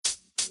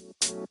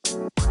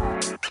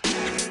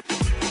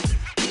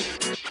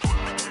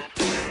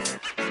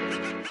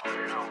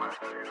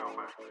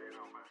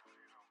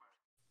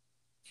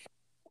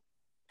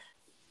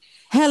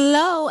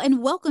Hello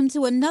and welcome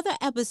to another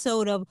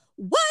episode of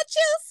What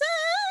You Say,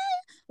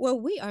 where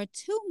we are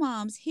two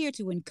moms here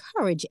to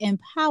encourage,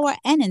 empower,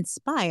 and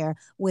inspire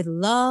with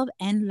love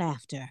and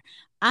laughter.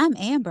 I'm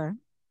Amber.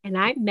 And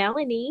I'm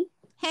Melanie.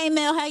 Hey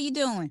Mel, how you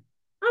doing?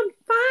 I'm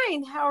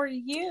fine. How are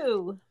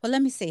you? Well,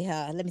 let me see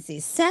her. Let me see.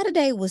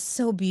 Saturday was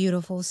so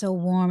beautiful, so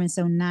warm, and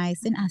so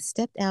nice. And I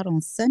stepped out on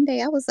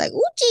Sunday. I was like,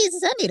 "Oh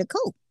Jesus, I need a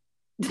coat."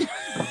 I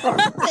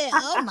said,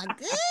 "Oh my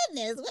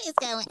goodness, what is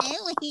going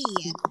on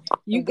here?"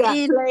 You got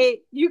played.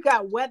 You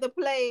got weather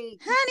played.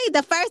 Honey,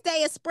 the first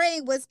day of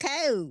spring was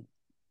cold.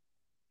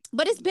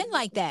 But it's been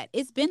like that.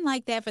 It's been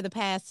like that for the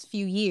past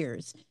few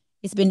years.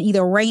 It's been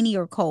either rainy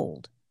or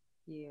cold.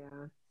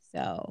 Yeah.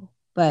 So,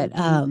 but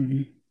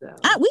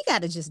we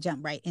got to just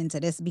jump right into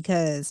this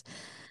because,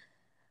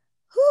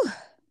 whew,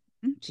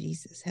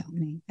 Jesus help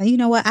me. And you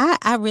know what?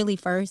 I really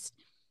first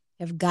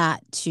have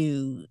got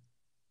to,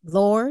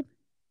 Lord,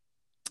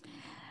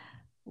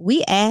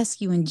 we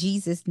ask you in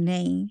Jesus'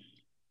 name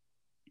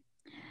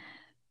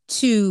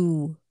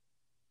to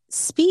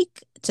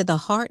speak to the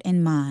heart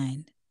and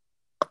mind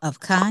of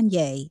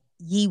Kanye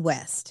Ye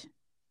West,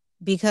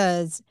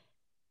 because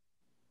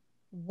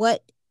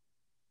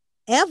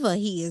whatever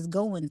he is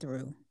going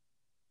through,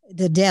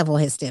 the devil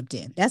has stepped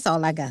in. That's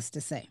all I got to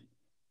say.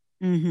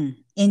 In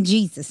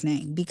Jesus'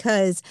 name,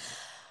 because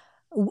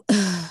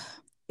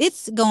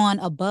it's gone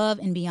above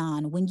and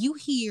beyond. When you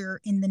hear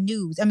in the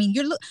news, I mean,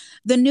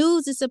 the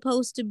news is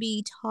supposed to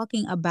be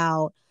talking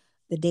about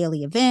the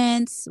daily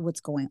events, what's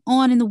going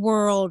on in the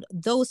world,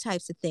 those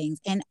types of things.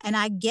 And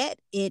I get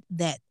it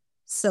that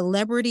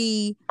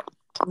celebrity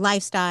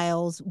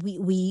lifestyles,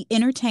 we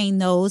entertain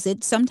those.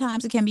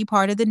 Sometimes it can be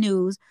part of the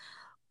news,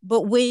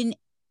 but when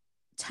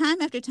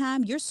time after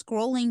time you're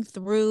scrolling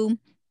through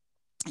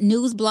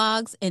news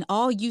blogs and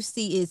all you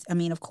see is, I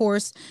mean, of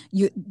course,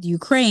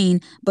 Ukraine,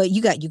 but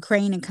you got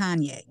Ukraine and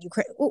Kanye.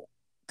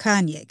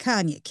 Kanye,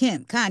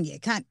 Kim,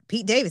 Kanye,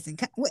 Pete Davidson,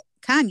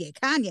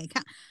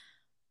 Kanye.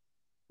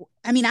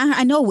 I mean,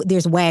 I know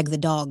there's Wag the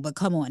dog, but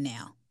come on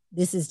now,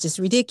 this is just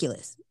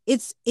ridiculous.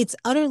 It's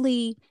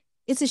utterly,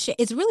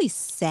 it's really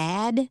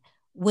sad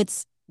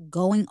what's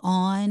going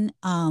on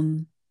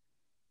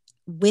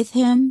with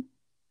him.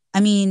 I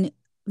mean,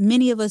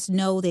 many of us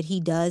know that he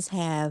does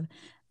have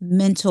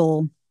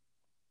mental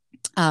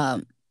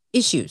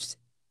issues,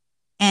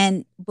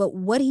 but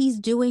what he's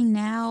doing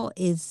now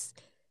is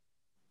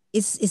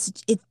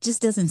it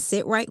just doesn't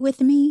sit right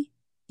with me,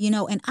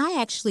 and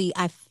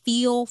I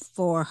feel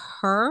for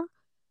her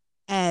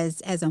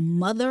as a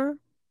mother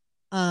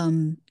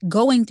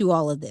going through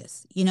all of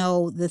this.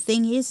 The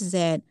thing is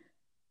that,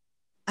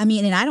 I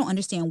mean, and I don't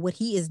understand what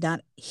he is not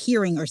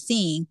hearing or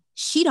seeing.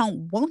 She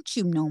don't want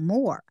you no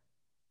more.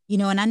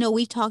 And I know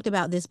we've talked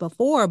about this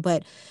before,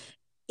 but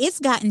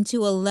it's gotten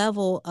to a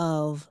level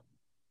of,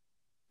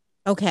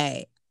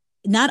 okay,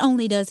 not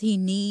only does he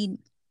need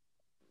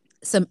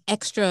some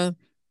extra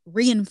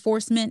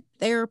reinforcement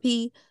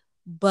therapy,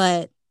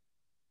 but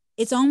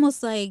it's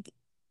almost like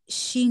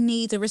she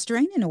needs a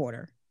restraining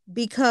order,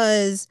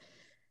 because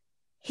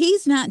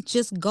he's not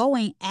just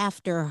going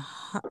after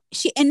her.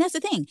 And that's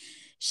the thing.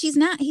 He's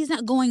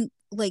not going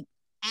like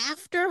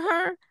after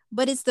her,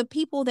 but it's the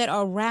people that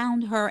are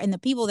around her and the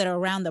people that are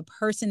around the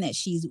person that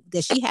she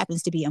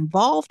happens to be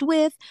involved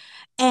with.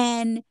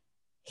 And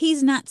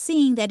he's not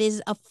seeing that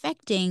is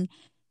affecting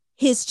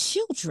his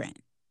children.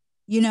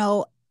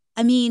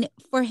 I mean,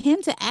 for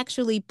him to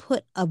actually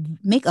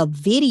make a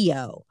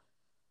video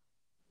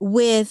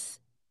with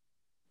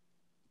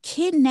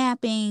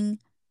kidnapping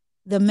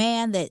the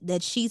man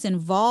that she's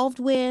involved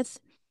with,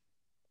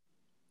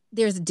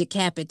 there's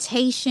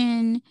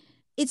decapitation.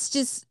 It's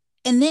just,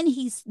 and then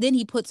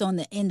he puts on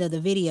the end of the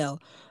video,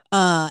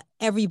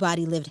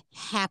 everybody lived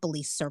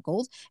happily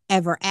circled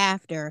ever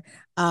after,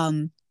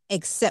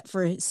 except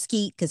for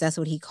Skeet, because that's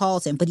what he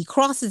calls him, but he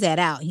crosses that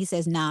out. He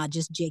says, nah,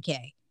 just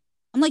JK.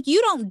 I'm like,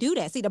 you don't do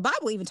that. See, the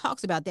Bible even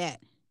talks about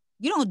that.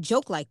 You don't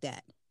joke like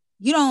that.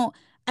 You don't,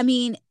 I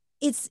mean,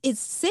 it's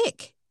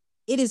sick.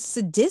 It is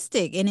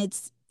sadistic, and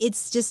it's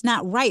just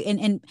not right.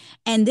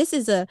 And this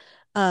is a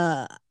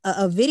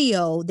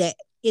video that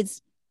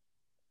it's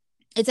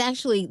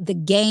actually the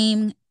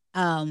game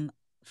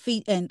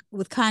feat and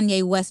with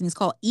Kanye West, and it's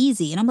called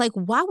Easy. And I'm like,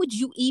 why would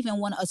you even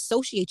want to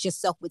associate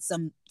yourself with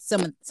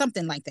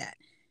something like that?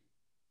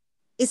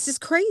 It's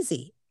just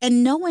crazy.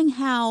 And knowing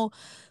how,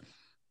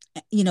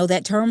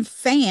 that term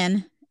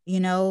fan,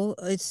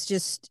 it's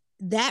just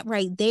that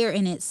right there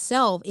in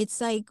itself. It's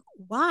like,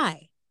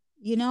 why?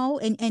 And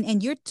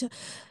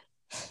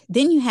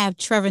then you have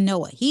Trevor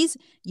Noah. You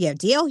have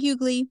DL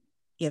Hughley,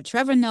 you have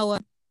Trevor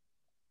Noah,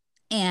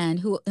 and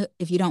who,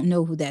 if you don't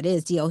know who that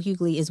is, DL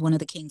Hughley is one of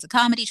the kings of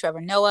comedy.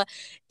 Trevor Noah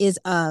is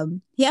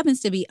he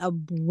happens to be a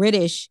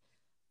British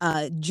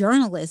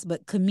journalist,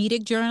 but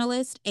comedic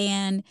journalist,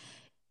 and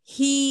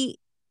he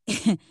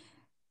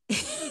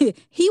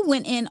he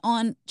went in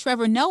on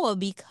Trevor Noah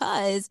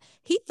because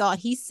he thought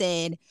he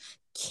said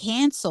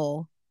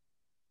cancel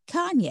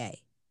Kanye.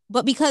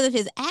 But because of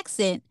his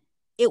accent,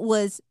 it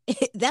was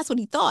that's what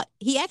he thought.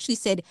 He actually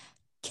said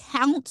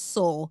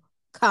counsel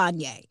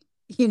Kanye,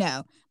 you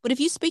know. But if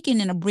you're speaking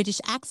in a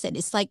British accent,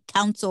 it's like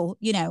counsel,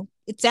 you know,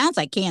 it sounds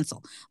like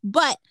cancel.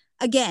 But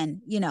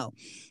again, you know,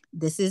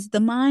 this is the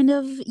mind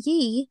of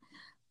ye.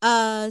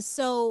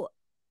 So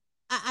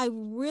I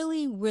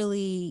really,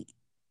 really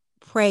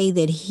pray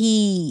that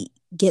he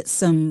gets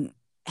some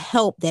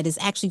help that is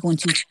actually going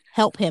to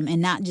help him and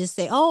not just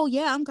say, "Oh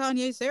yeah, I'm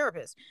Kanye's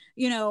therapist."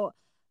 You know,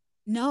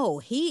 no,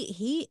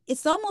 he.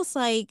 It's almost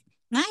like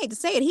I hate to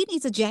say it, he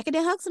needs a jacket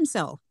that hugs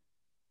himself,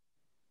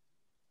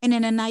 and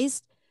in a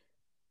nice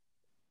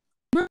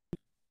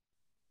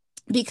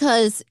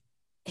because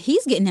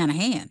he's getting out of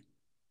hand.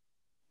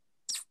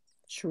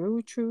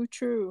 True, true,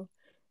 true.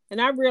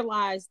 And I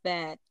realized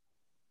that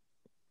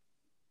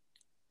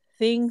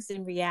things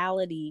in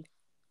reality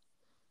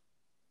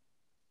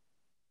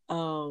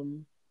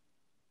um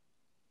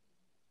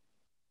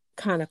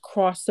kind of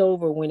cross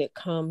over when it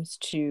comes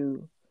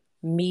to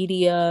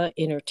media,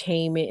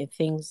 entertainment, and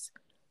things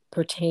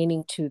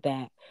pertaining to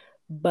that.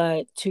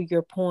 But to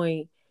your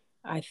point,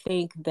 I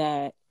think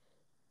that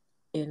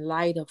in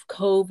light of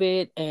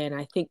COVID, and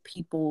I think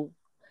people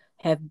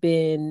have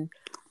been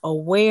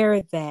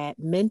aware that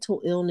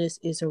mental illness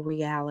is a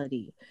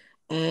reality.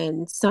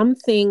 And some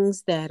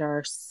things that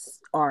are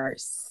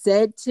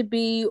said to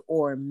be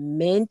or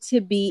meant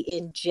to be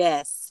in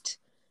jest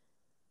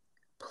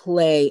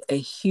play a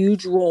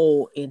huge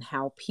role in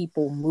how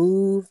people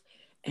move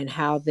and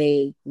how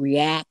they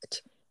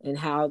react and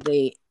how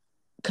they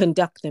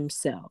conduct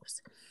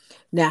themselves.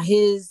 Now,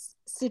 his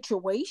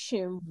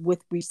situation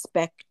with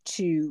respect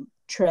to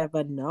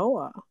Trevor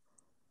Noah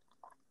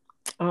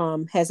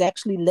has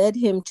actually led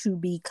him to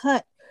be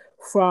cut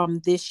from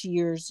this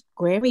year's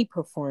Grammy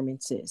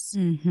performances.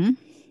 Mm-hmm.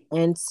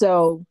 And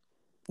so,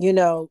 you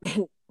know,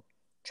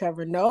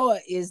 Trevor Noah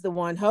is the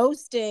one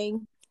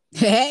hosting.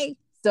 Hey,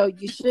 So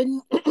you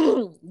shouldn't,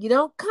 you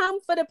don't come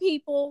for the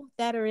people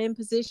that are in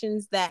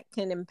positions that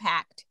can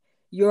impact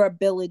your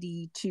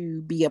ability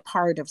to be a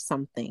part of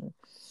something.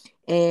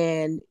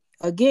 And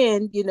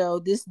again, you know,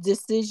 this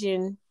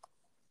decision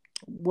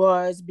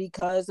was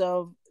because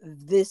of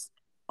this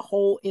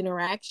whole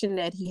interaction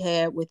that he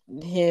had with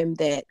him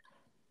that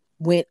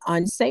went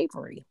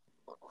unsavory.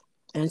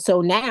 And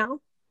so now,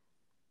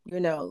 you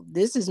know,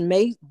 this is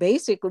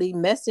basically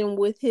messing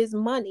with his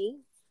money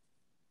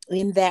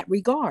in that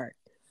regard.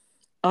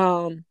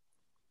 Um,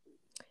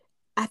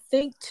 I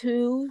think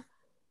too,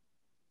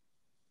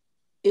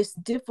 it's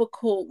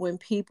difficult when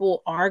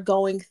people are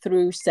going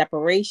through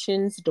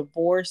separations,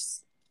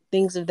 divorce,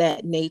 things of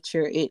that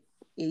nature.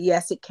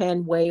 Yes, it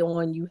can weigh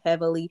on you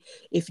heavily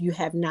if you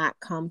have not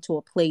come to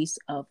a place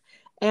of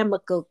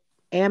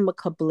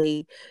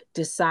amicably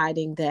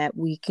deciding that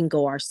we can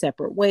go our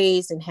separate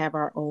ways and have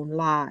our own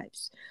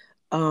lives.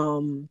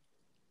 Um,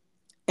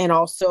 and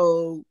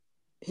also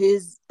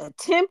his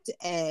attempt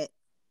at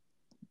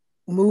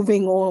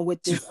moving on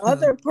with this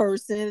other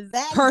person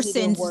that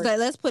didn't persons. work.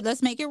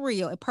 Let's make it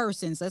real.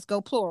 Persons. Let's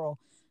go plural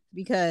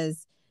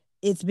because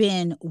it's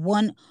been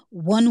one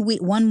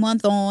week, 1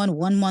 month on,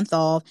 1 month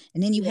off,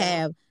 and then you Yeah.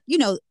 have you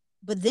know.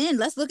 But then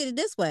let's look at it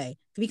this way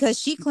because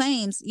she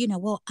claims, you know,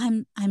 well,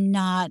 I'm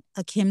not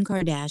a Kim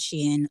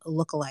Kardashian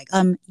lookalike.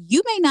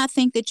 You may not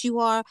think that you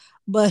are,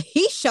 but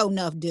he sure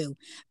enough do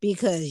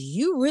because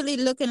you really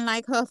looking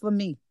like her for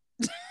me.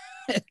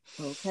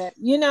 Okay.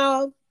 You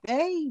know,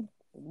 hey,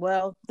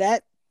 well,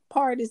 that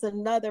part is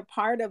another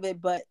part of it.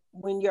 But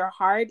when your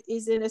heart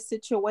is in a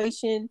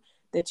situation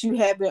that you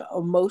haven't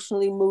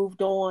emotionally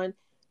moved on,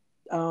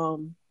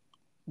 um,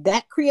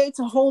 that creates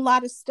a whole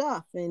lot of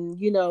stuff. And,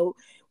 you know,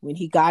 when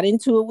he got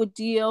into it with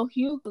DL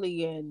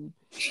Hughley and,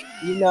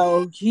 you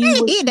know, That he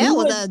was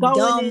was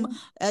going in.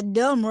 a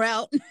dumb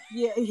route.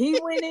 Yeah, he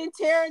went in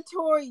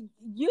territory.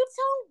 You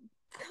don't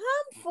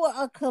come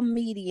for a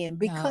comedian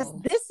because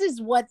No, this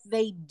is what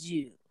they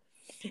do.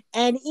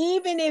 And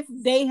even if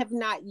they have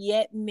not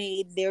yet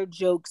made their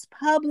jokes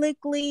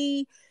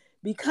publicly,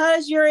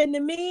 because you're in the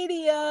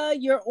media,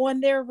 you're on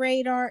their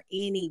radar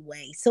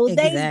anyway. So they've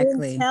been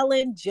exactly.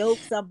 telling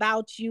jokes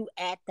about you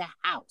at the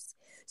house.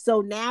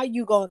 So now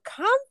you're going to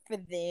come for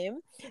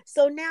them.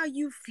 So now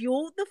you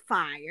fueled the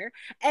fire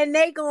and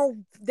they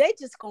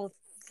just going to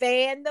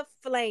fan the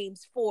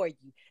flames for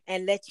you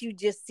and let you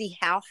just see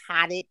how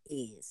hot it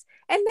is.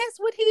 And that's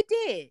what he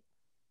did.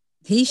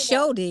 He You know,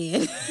 showed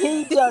it.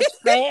 he just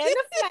fanned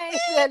the flames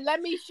and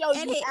let me show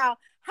And you he, how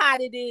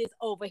hot it is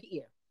over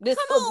here. This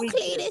come what on, we do.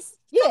 Cletus.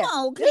 Come Yeah,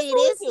 on, this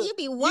what Cletus. we do. You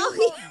be You walking,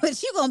 go,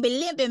 but you gonna be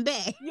limping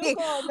back. you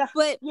gonna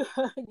But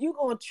you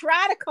gonna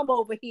try to come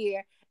over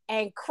here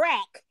and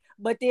crack,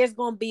 but there's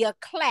gonna be a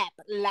clap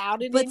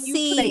louder than you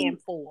see,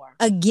 planned for.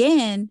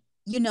 again,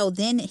 you know,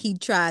 then he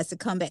tries to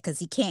come back because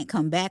he can't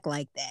come back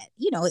like that.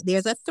 You know,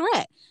 there's a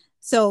threat.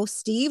 So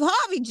Steve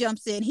Harvey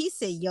jumps in. He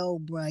said, "Yo,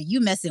 bro, you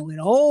messing with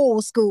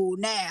old school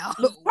now.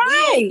 We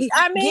Right. ain't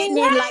I mean, getting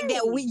in like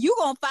that. right. You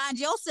gonna find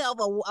yourself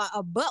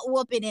a butt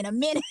whooping in a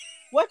minute."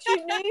 What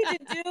you need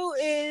to do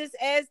is,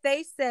 as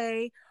they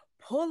say,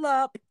 pull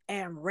up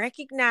and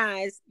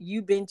recognize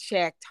you've been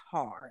checked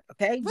hard.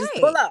 Okay. Just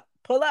Right.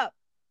 pull up,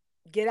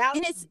 get out.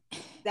 And it's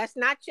That's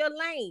not your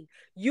lane.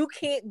 You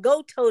can't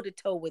go toe to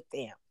toe with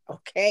them.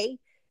 Okay.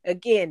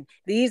 Again,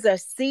 these are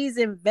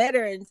seasoned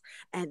veterans,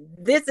 and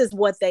this is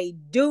what they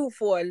do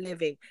for a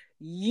living.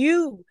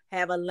 You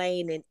have a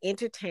lane in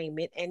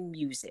entertainment and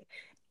music,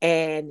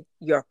 and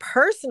your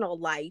personal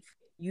life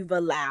you've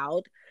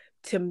allowed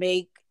to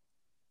make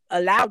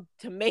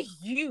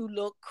you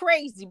look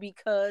crazy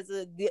because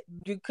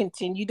you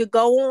continue to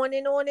go on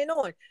and on and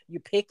on.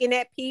 You're picking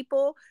at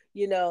people,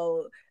 you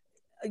know,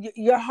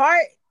 your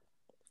heart,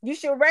 you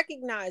should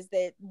recognize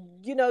that,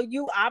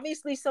 you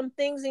obviously some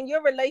things in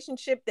your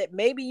relationship that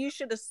maybe you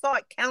should have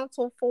sought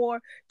counsel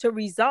for to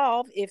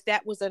resolve if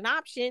that was an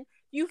option.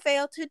 You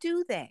failed to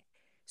do that.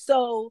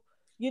 So,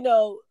 you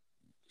know,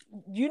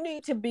 you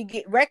need to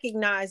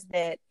recognize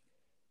that,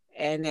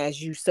 and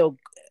as you so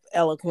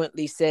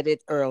eloquently said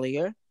it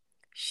earlier,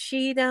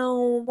 she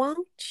don't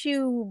want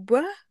you,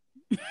 bruh.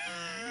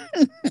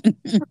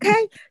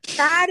 Okay,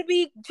 try to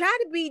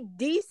be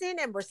decent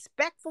and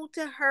respectful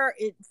to her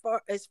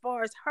for as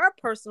far as her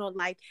personal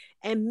life,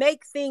 and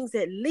make things,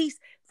 at least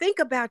think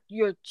about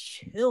your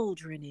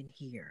children in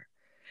here.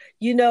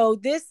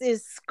 This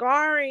is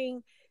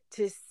scarring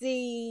to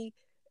see,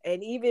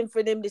 and even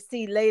for them to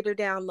see later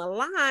down the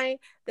line,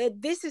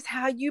 that this is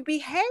how you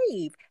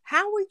behave.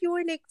 How are you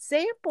an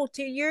example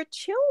to your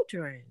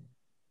children?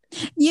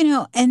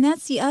 and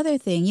that's the other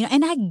thing,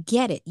 and I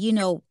get it.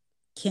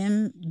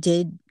 Kim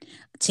did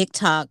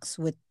TikToks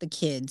with the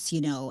kids,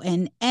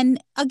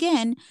 and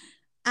again,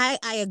 I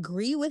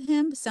agree with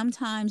him.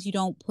 Sometimes you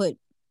don't put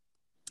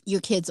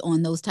your kids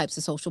on those types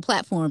of social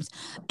platforms,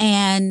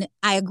 and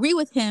I agree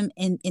with him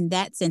in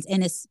that sense,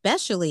 and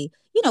especially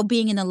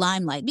being in the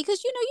limelight,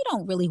 because you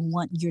don't really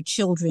want your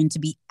children to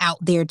be out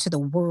there to the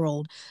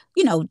world,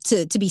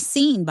 to be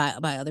seen by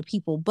other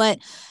people. But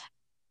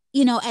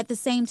at the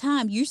same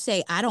time, you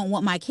say, I don't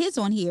want my kids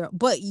on here,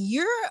 but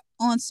you're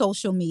on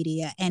social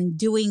media and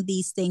doing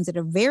these things that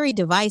are very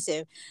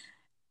divisive,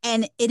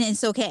 and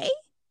it's okay.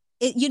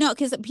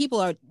 Because people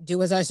are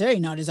do as I say,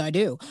 not as I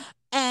do.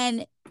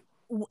 And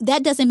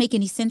that doesn't make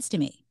any sense to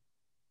me.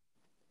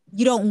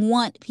 You don't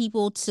want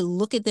people to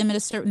look at them in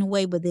a certain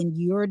way, but then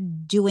you're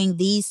doing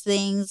these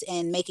things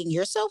and making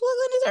yourself look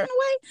in a certain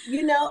way.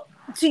 You know,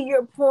 to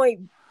your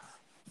point,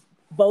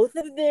 both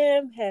of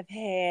them have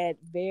had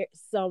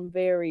some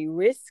very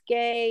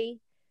risque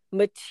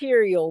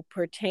material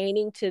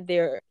pertaining to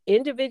their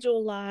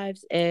individual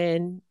lives,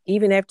 and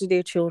even after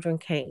their children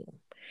came.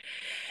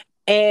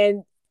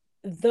 And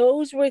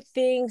those were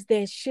things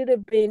that should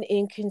have been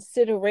in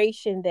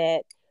consideration,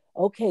 that,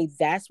 okay,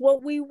 that's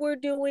what we were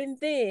doing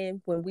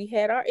then when we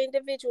had our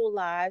individual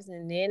lives.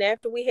 And then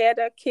after we had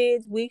our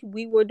kids, we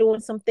were doing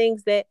some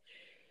things that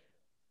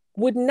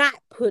would not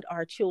put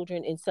our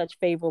children in such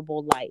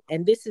favorable light.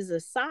 And this is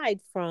aside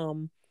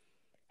from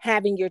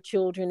having your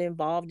children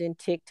involved in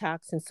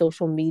TikToks and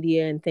social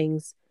media and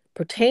things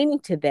pertaining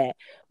to that,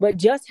 but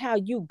just how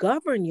you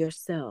govern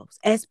yourselves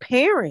as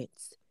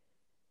parents.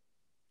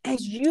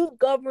 As you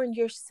govern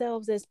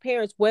yourselves as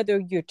parents, whether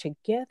you're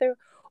together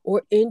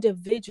or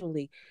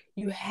individually,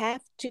 you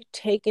have to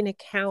take in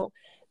account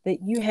that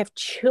you have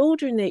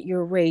children that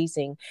you're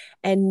raising.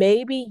 And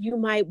maybe you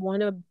might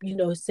want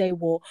to, say,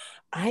 well,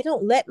 I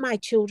don't let my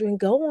children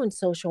go on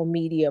social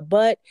media,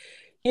 but,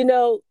 you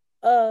know,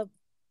 uh,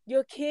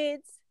 your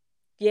kids,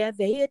 yeah,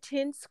 they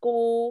attend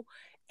school,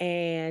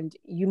 and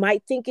you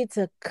might think it's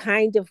a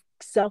kind of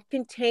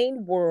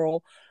self-contained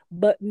world,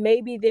 but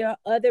maybe there are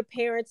other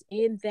parents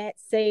in that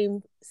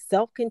same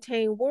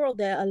self-contained world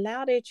that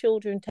allow their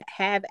children to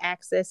have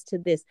access to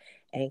this.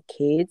 And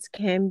kids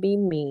can be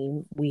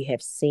mean. We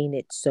have seen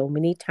it so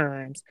many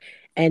times.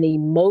 And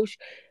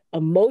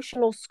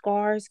emotional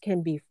scars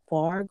can be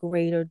far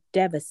greater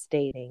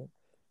devastating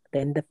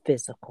than the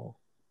physical.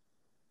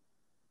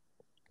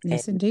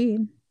 Yes, And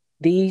indeed.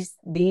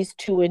 these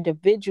two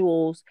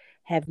individuals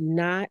have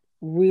not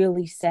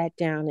really sat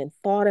down and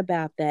thought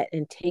about that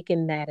and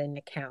taken that in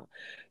account.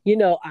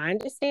 I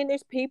understand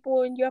there's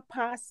people in your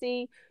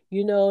posse,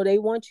 they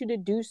want you to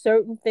do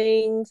certain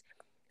things,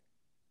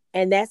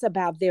 and that's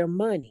about their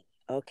money.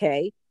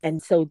 Okay.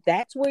 And so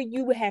that's where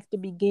you have to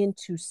begin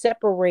to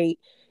separate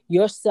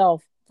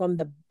yourself from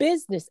the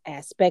business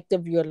aspect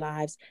of your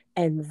lives,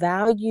 and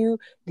value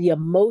the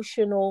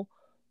emotional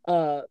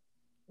uh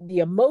the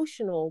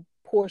emotional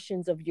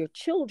portions of your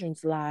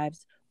children's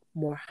lives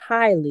more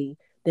highly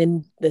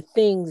than the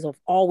things of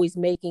always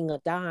making a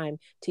dime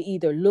to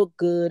either look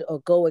good or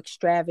go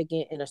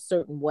extravagant in a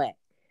certain way.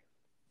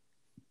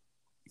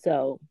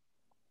 So,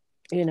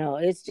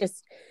 it's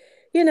just,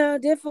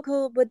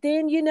 difficult. But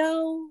then,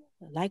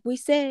 like we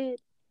said,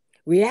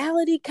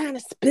 reality kind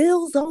of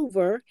spills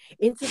over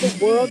into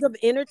the world of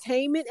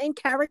entertainment and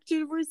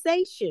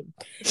characterization.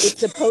 It's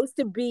supposed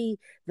to be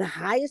the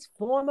highest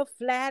form of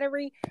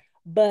flattery,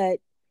 but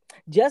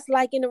just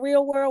like in the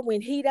real world,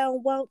 when he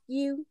don't want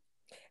you,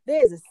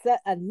 there's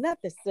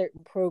another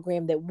certain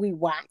program that we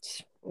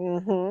watch.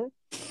 Where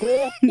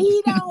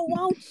he don't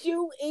want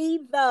you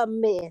either,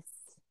 miss.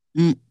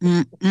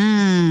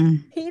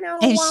 Mm-mm-mm. He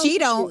don't want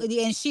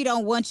you. And she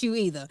don't want you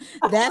either.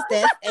 That's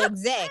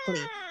exactly,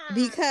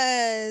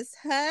 because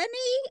honey,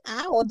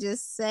 I will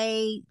just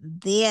say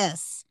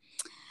this.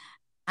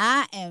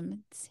 I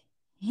am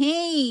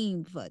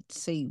team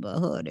Fatima,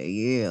 honey.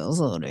 Yes,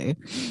 honey.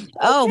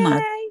 Oh my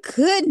Okay,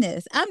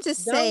 goodness. I'm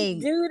just don't saying,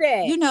 do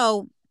that. you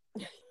know,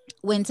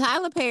 when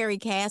Tyler Perry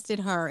casted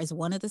her as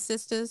one of the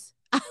sisters,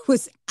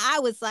 I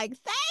was like,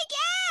 thank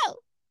you.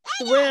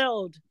 Thank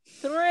Thrilled,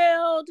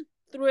 thrilled,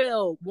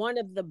 thrilled. One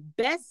of the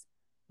best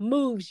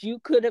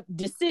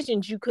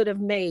decisions you could have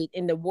made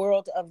in the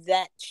world of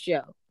that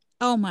show.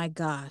 Oh my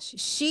gosh.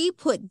 She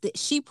put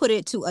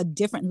it to a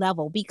different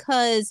level,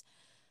 because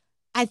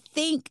I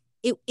think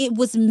it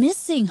was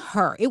missing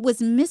her. I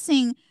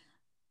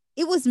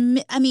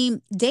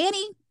mean,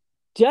 Danny,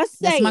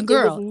 Just that's my saying, it was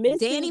girl.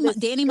 missing the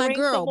Danny my strength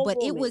of girl, a but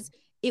woman.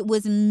 it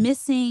was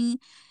missing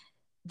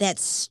that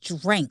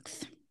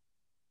strength.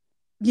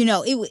 You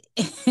know,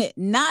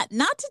 not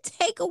to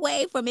take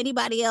away from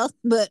anybody else,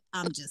 but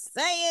I'm just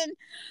saying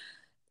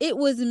it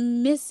was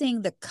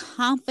missing the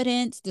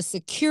confidence, the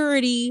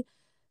security,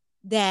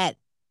 that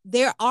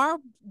there are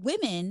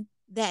women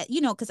that,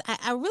 because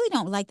I really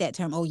don't like that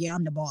term. Oh yeah,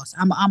 I'm the boss.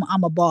 I'm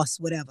a boss,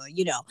 whatever,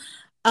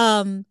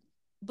 um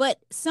but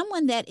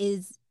someone that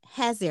is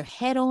has their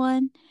head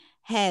on,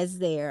 has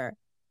their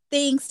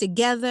things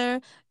together,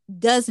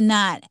 does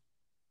not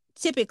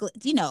typically,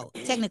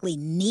 technically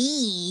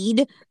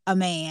need a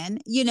man,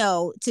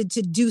 to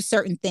do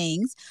certain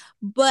things,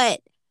 but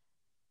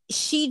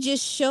she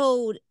just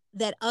showed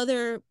that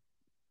other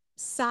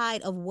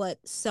side of what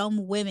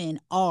some women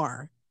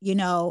are,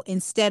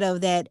 instead of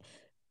that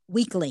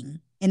weakling.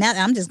 And that,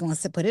 I'm just going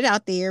to put it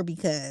out there,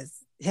 because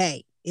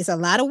hey, it's a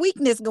lot of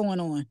weakness going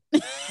on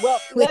Well,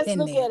 let's within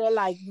look there. at it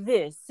like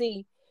this.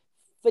 See,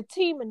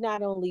 Fatima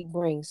not only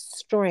brings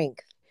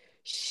strength,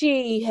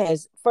 she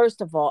has,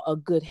 first of all, a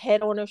good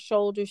head on her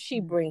shoulders.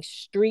 She brings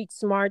street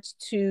smarts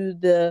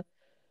to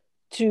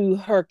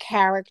her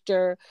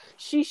character.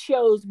 She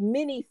shows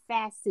many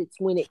facets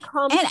when it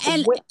comes And to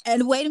and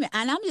and wait a minute,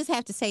 and I'm just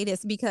have to say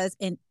this, because,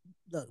 and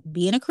look,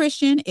 being a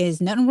Christian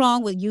is nothing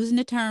wrong with using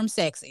the term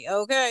sexy.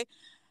 Okay,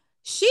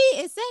 she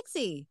is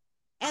sexy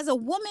as a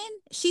woman.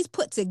 She's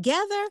put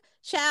together,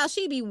 child.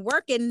 She be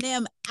working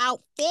them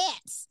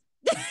outfits.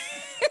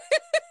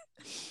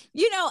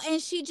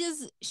 And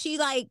she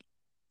like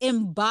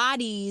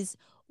embodies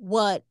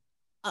what,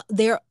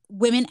 there are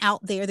women out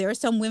there. There are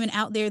some women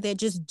out there that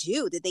just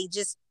do that. They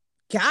just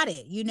got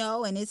it,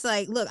 and it's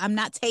like, look, I'm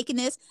not taking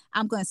this.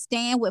 I'm going to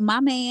stand with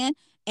my man.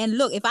 And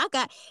look, if I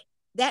got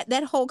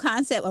that whole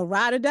concept of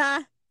ride or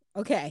die,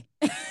 okay,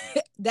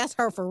 that's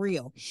her for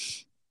real.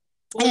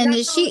 well, And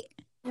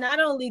not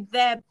only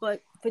that,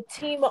 but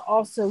Fatima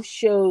also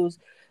shows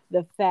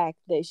the fact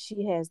that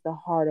she has the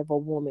heart of a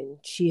woman.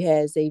 She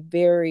has a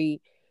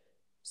very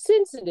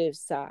sensitive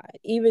side,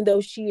 even though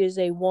she is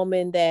a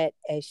woman that,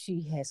 as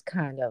she has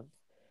kind of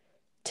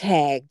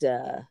tagged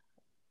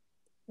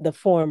the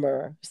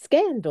former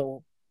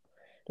Scandal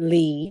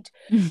lead.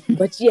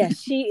 But yes,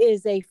 she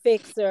is a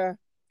fixer,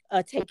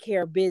 a take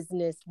care of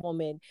business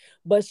woman,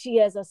 but she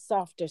has a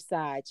softer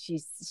side.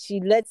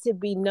 She lets it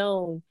be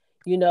known,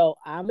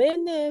 I'm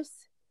in this,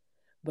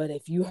 but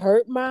if you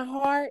hurt my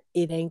heart,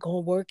 it ain't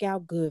gonna work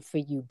out good for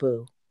you,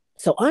 boo.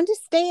 So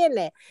understand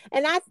that.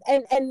 And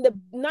the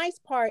nice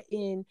part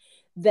in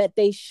that,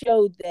 they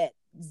showed that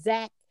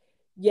Zach,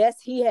 yes,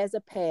 he has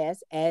a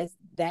past, as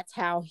that's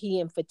how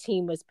he and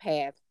Fatima's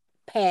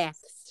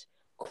paths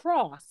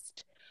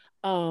crossed.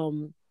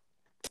 Um,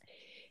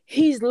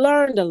 he's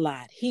learned a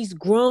lot. He's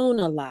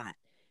grown a lot.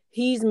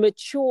 He's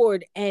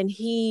matured, and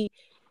he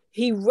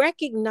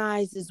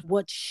recognizes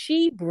what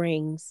she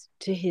brings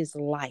to his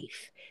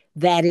life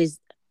that is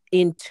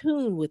in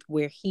tune with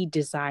where he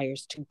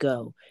desires to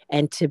go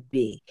and to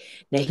be.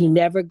 Now, he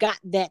never got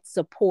that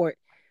support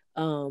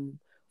um,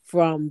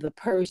 from the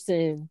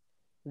person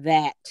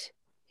that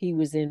he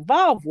was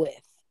involved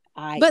with,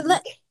 but i.e.,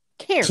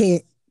 Karen.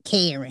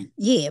 Karen,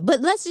 yeah.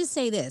 But let's just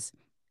say this.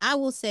 I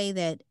will say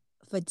that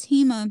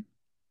Fatima,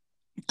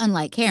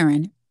 unlike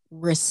Karen,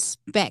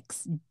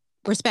 respects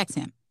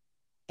him,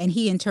 and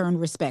he in turn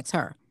respects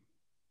her.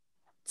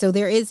 So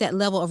there is that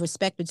level of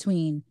respect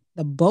between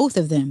the both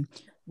of them,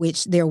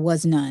 which there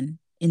was none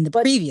in the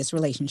But previous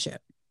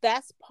relationship.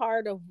 that's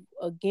part of,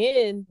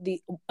 again,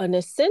 the an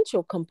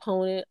essential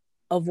component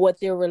of what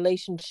their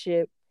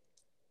relationship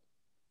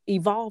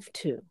evolved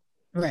to.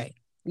 Right.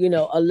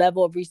 A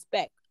level of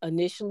respect.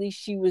 Initially,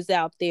 she was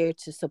out there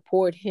to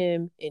support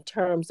him in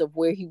terms of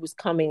where he was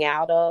coming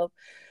out of,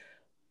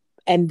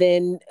 and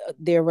then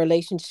their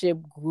relationship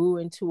grew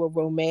into a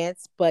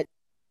romance. But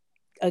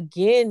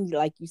again,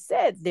 like you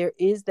said, there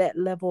is that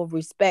level of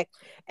respect,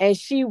 and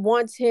she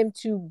wants him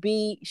to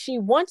be, she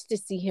wants to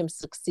see him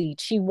succeed.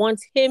 She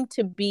wants him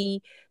to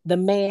be the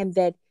man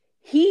that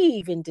he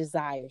even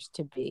desires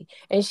to be,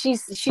 and she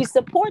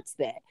supports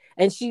that.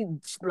 And she,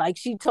 like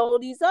she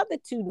told these other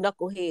two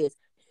knuckleheads,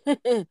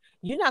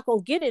 you're not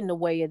gonna get in the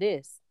way of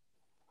this.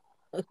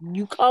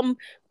 You come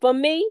for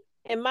me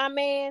and my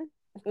man,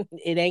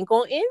 it ain't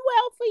gonna end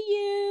well for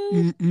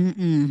you.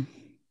 Mm-mm-mm.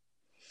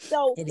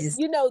 So, It is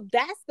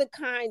that's the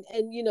kind,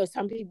 and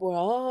some people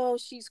are, oh,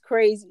 she's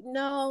crazy.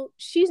 No,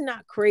 she's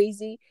not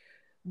crazy.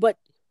 But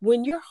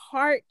when your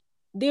heart,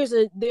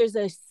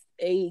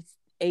 a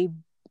a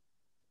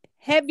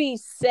heavy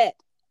set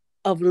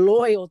of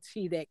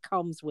loyalty that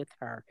comes with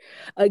her.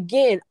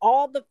 Again,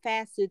 all the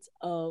facets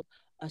of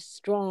a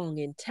strong,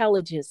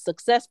 intelligent,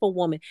 successful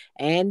woman.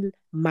 And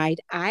might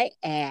I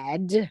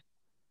add,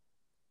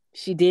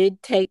 she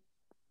did take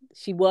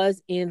she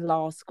was in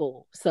law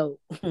school. So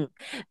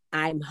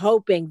I'm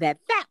hoping that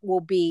that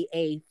will be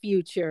a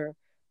future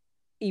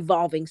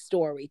evolving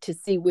story to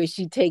see where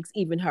she takes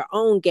even her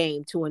own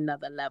game to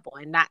another level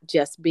and not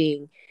just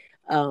being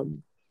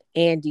um,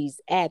 Andy's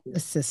admin.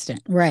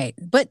 assistant, right?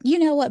 But you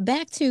know what?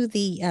 Back to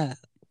the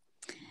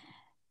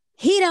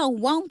he don't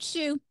want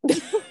you.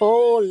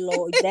 Oh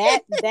Lord,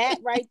 that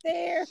right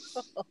there.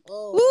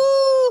 Oh.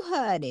 Ooh,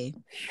 honey,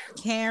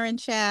 Karen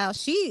child.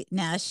 She's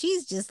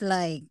just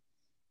like,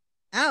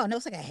 I don't know.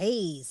 It's like a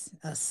haze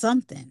or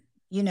something.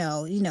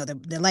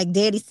 The like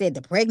Daddy said,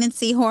 the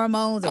pregnancy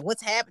hormones or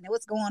what's happening,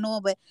 what's going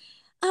on. But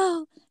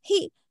oh,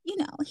 he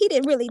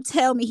didn't really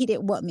tell me he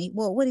didn't want me.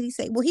 Well, what did he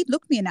say? Well, he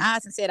looked me in the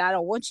eyes and said, I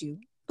don't want you.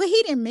 But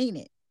he didn't mean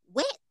it.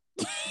 What?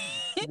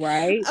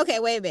 Right. Okay,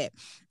 wait a minute.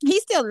 He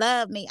still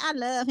loved me. I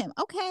love him.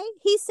 Okay.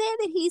 He said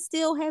that he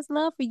still has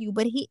love for you,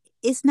 but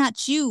it's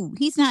not you.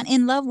 He's not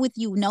in love with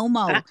you no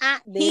more.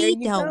 There He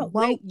you go. don't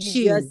Wait, want you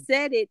you. just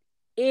said it.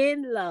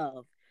 In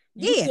love.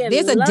 You Yeah, can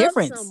there's a love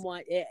difference.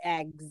 someone.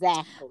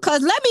 Exactly.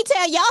 Cause let me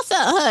tell y'all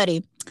something,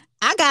 honey.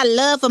 I got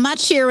love for my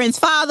children's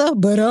father,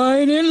 but I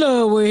ain't in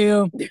love with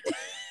him.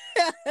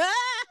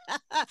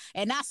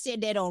 And I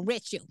said that on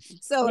ritual.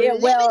 So Yeah,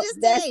 let me well,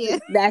 just tell that's you.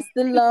 that's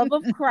the love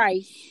of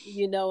Christ,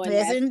 and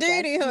Yes, that's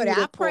indeedy, honey. I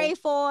beautiful. pray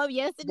for him.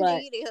 Yes, But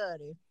indeedy,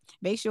 honey.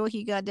 Make sure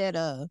he got that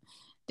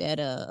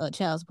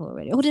child support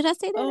ready. Oh, did I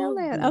say that out oh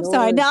loud? I'm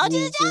sorry. Lord No, I'm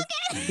Jesus. just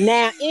joking.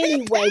 Now,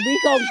 anyway, we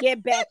gonna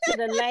get back to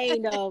the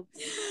lane of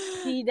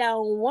he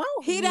don't want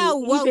He you,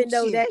 don't even want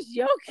though you. that's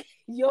your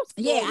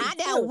Yeah, story I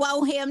don't too.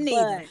 want him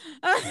neither.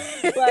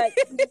 But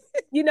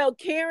but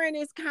Karen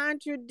is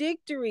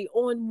contradictory.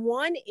 On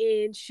one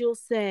end, she'll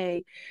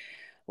say,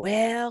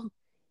 well,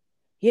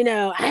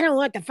 I don't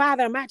want the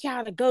father of my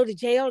child to go to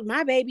jail.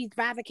 My baby's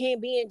father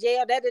can't be in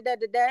jail. Da da da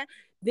da da.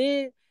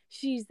 Then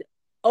she's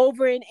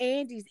over in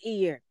Andy's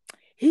ear.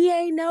 He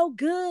ain't no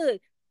good.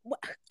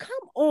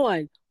 Come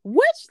on.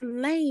 Which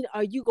lane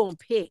are you going to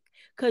pick?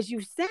 Because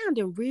you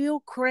sounding real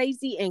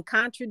crazy and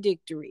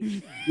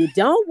contradictory. You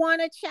don't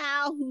want a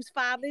child whose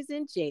father's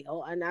in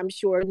jail, and I'm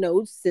sure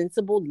no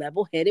sensible,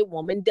 level-headed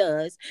woman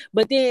does.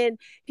 But then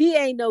he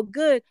ain't no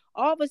good.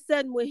 All of a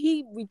sudden, when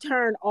he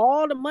returned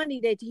all the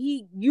money that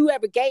you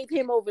ever gave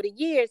him over the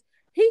years,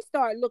 he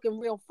started looking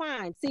real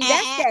fine. See,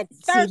 that's that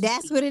See, that's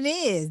thirsty. what it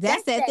is.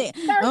 That's That's that that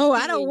thing. Oh,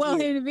 I thirsty don't in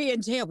want you. him to be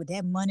in jail, but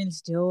that money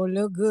still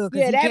look good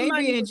because Yeah, he that can't be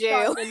money in was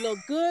jail. starting to look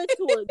good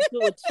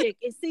to a chick.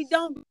 And see,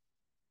 don't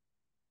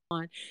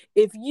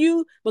if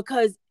you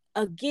because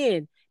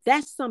again,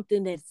 that's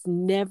something that's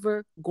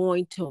never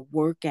going to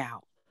work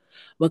out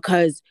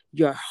because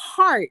your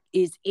heart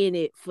is in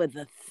it for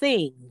the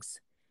things,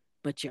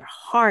 but your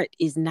heart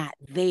is not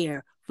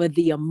there for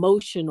the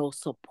emotional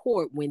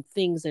support when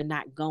things are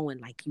not going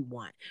like you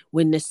want.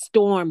 When the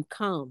storm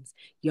comes,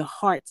 your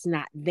heart's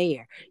not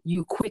there.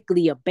 You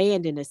quickly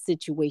abandon a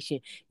situation.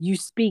 You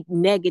speak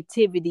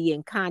negativity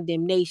and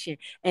condemnation.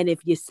 And if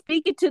you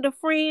speak it to the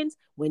friends,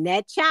 when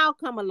that child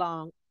come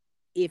along,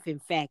 if in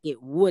fact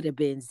it would have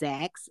been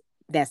Zach's,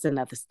 that's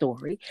another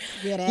story.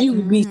 Yeah, that. You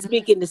would be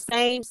speaking the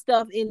same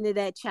stuff into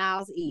that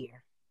child's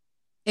ear,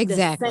 the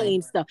Exactly.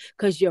 same stuff,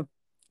 because you're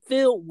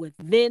filled with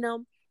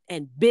venom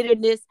and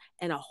bitterness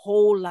and a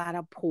whole lot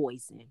of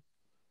poison.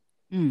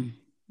 Mm.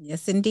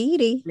 Yes,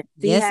 indeedy.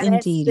 See Yes, how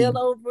that indeedy. spill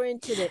over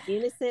into the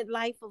innocent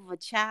life of a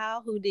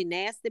child who didn't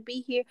ask to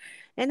be here?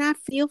 And I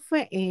feel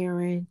for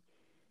Aaron.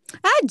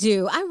 I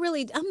do. I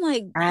really. I'm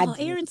like, I oh,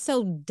 do. Aaron's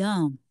so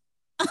dumb.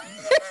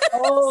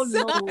 Oh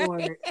Sorry.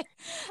 Lord.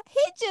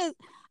 He just.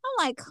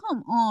 I'm like,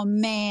 come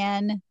on,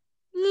 man.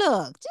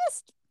 Look,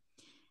 just.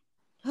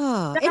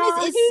 Oh, and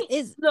No, he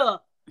it's.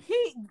 look,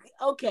 he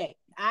okay.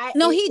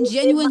 No, he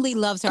genuinely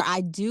loves her.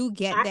 I do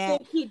get I that,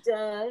 think he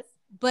does.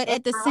 but And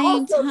at the I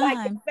same also like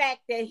the time,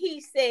 fact that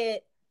he said,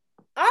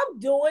 I'm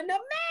doing the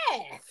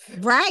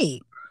math. right?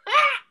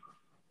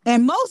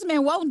 And most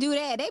men won't do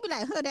that. They be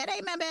like, "Huh, that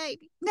ain't my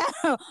baby."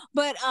 No,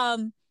 but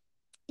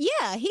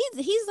yeah,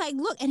 he's like,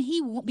 look, and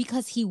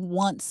because he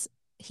wants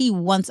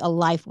a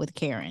life with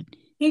Karen,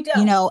 He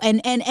does.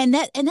 and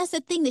that's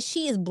the thing that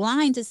she is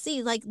blind to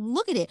see. Like,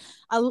 look at it.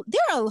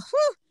 There are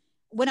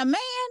when a man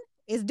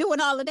is doing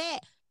all of that.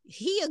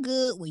 He a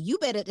good well, you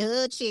better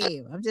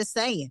chill. I'm just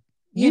saying.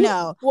 You You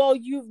know. well,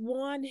 you've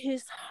won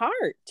his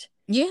heart.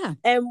 Yeah.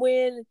 And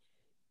when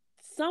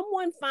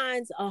someone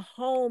finds a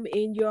home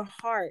in your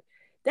heart,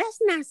 that's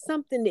not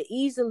something to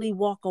easily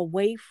walk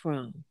away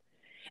from.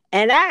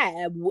 And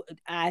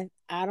I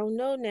don't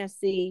know now.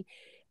 See,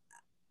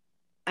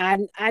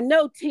 I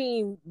know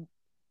Team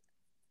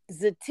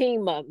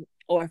Zatima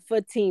or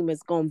Fatima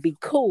is gonna be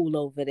cool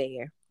over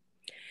there,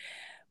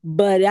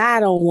 but I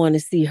don't want to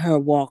see her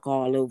walk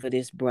all over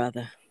this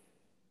brother.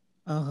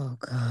 Oh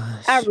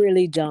I gosh.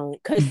 really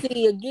don't. Cause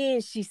see,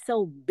 again, she's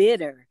so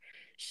bitter.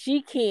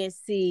 She can't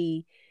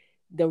see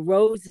the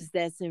roses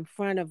that's in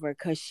front of her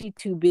because she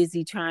too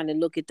busy trying to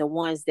look at the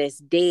ones that's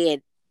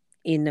dead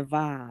in the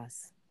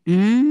vase.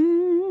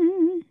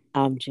 Mm.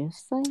 I'm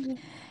just saying.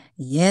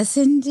 Yes,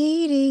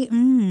 indeedy.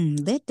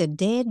 Let the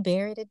dead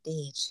bury the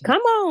dead, child.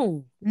 Come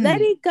on, let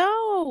Mm. it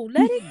go.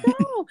 Let it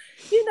go.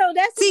 You know,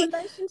 that's a See,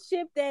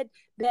 relationship that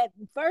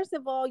first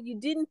of all, you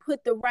didn't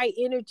put the right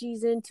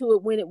energies into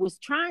it when it was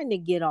trying to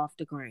get off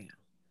the ground.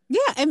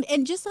 yeah,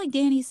 and just like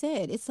Danny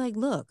said, it's like,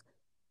 look,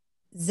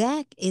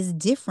 Zach is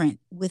different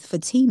with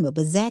Fatima,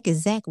 but Zach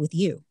is Zach with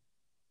you.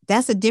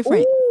 That's a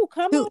different. Ooh,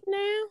 come on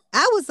now.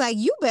 I was like,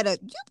 you better, girl,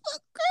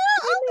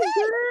 I mean,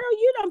 okay. girl,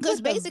 you don't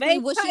Because put the basically,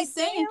 vape pipe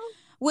down.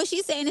 what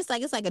she's saying, it's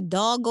like a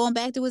dog going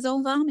back to his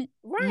own vomit.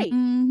 Right.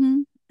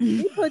 Mm-hmm.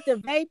 He put the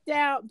vape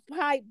down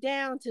pipe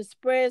down to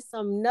spread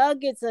some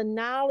nuggets of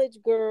knowledge,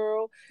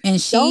 girl. And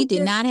she Don't did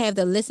just not have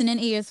the listening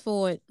ears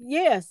for it.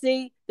 yeah.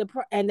 See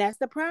and that's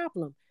the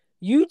problem.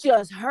 You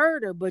just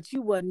heard her, but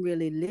you wasn't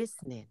really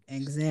listening.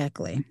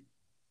 Exactly.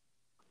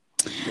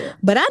 Yeah.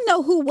 But I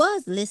know who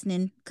was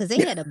listening because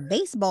they had a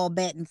baseball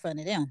bat in front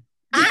of them.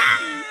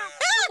 Ah,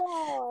 come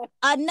on.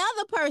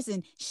 Another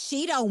person,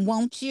 she don't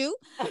want you.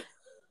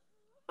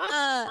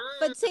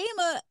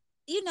 Fatima,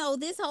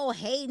 this whole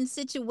hating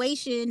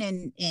situation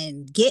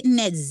and getting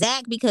at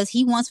Zach because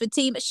he wants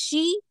Fatima,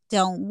 she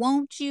don't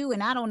want you,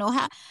 and I don't know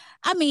how.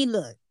 I mean,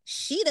 look,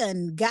 she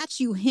done got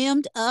you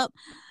hemmed up,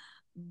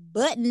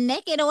 butt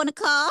naked on the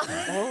car.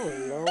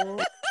 Oh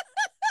Lord.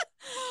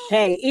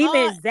 Hey, uh,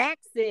 even Zach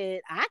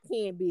said I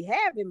can't be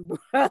having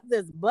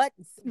brothers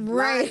buttons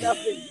right. lined up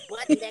and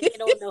butt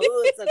naked on the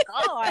hoods of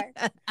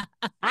cars.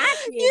 I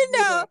can't do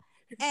that.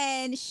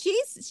 And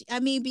I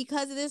mean,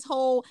 because of this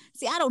whole,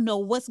 see, I don't know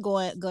what's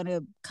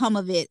gonna come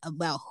of it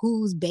about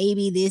whose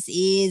baby this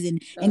is,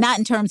 and not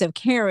in terms of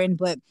Karen,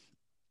 but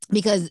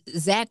because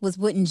Zach was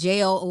put in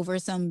jail over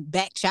some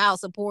back child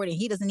support and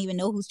he doesn't even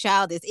know whose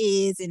child this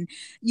is. And,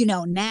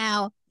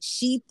 now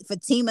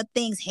Fatima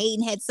thinks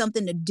Hayden had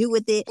something to do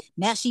with it.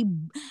 Now she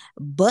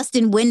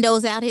busting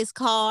windows out his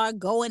car,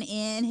 going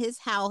in his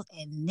house.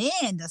 And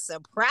then the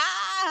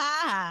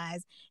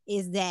surprise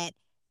is that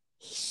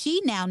she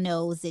now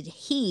knows that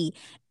he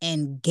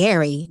and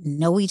Gary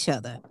know each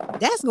other.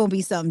 That's gonna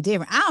be something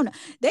different. I don't know.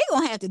 They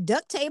gonna have to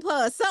duct tape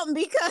her or something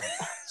because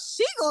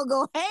she gonna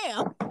go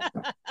ham.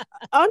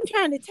 I'm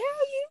trying to tell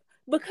you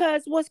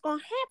because what's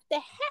gonna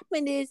have to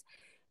happen is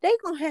they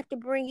gonna have to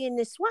bring in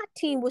the SWAT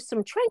team with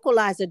some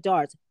tranquilizer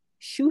darts,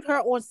 shoot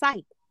her on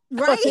sight.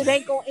 Cause it Right?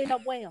 ain't gonna end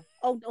up well.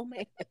 Oh no,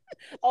 ma'am.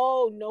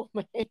 Oh no,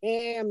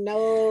 ma'am.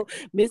 No,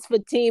 Miss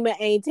Fatima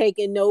ain't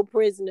taking no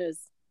prisoners.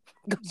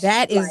 She's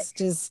That like, is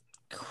just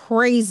she's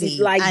crazy.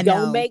 like, I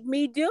don't know. make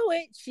me do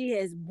it. She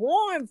has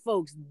warned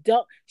folks.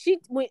 Don't she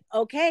went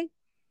okay.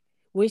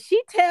 When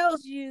she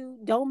tells you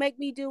don't make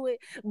me do it,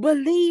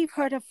 believe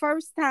her the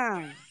first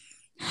time.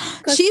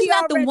 Because She's she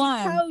not the already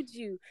one. told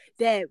you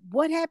that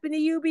what happened to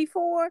you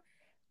before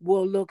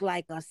will look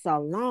like a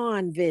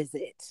salon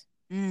visit.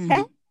 Okay?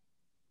 Mm.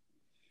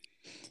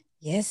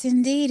 Yes,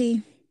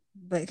 indeedy.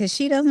 But because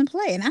she doesn't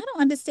play. And I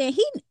don't understand.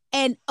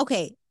 And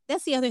okay,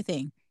 that's the other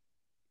thing.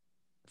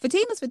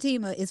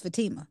 Fatima is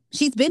Fatima.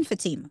 She's been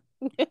Fatima.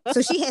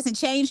 So she hasn't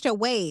changed her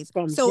ways.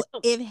 From So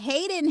jump. if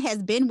Hayden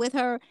has been with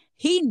her,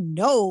 he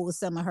knows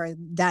some of her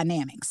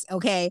dynamics.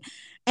 Okay.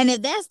 And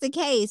if that's the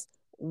case,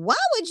 why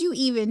would you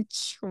even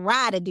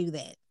try to do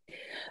that?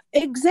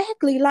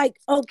 Exactly. Like,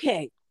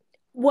 okay,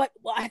 what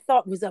I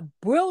thought was a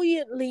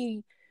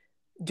brilliantly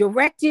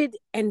directed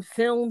and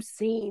filmed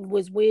scene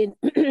was when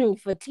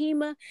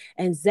Fatima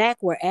and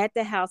Zach were at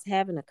the house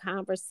having a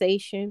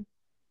conversation.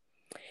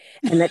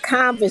 And the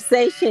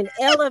conversation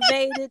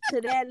elevated to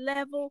that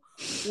level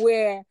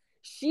where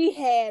she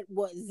had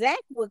what Zach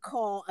would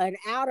call an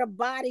out of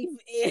body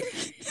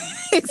experience.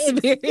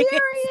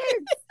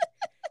 Experience.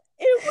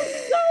 It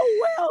was so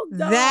well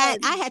That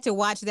done. I had to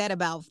watch that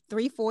about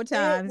 3, 4 It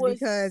times was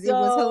because it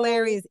was so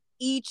hilarious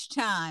each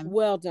time.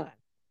 well done.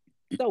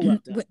 So well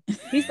done.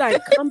 He's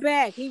like, come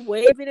back. He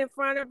waving in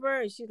front of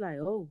her, and she's like,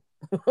 oh,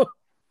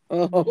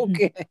 oh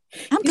okay.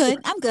 I'm He's good. like,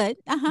 I'm good.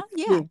 Yeah.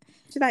 yeah.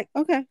 She's like,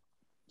 okay.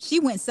 She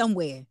went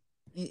somewhere.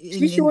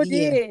 She sure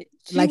Yeah. did.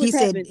 She Like he was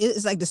said, having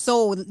it's like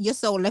your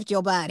soul left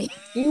your body.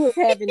 she was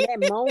having that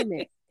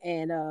moment,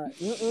 and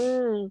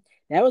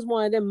that was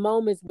one of them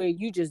moments where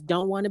you just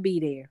don't want to be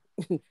there.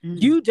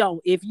 Mm. You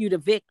don't if you the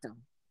victim.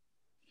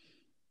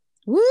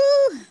 Woo.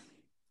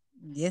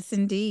 Yes,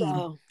 indeed.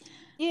 So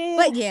Yeah.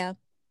 But yeah,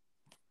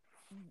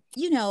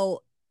 you know,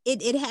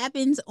 it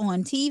happens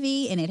on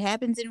TV and it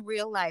happens in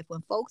real life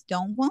when folks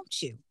don't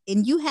want you.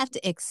 And you have to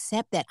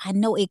accept that. I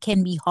know it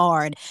can be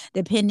hard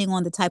depending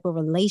on the type of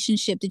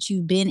relationship that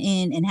you've been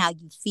in and how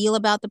you feel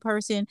about the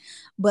person,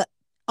 but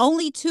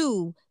only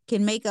two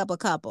can make up a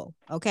couple,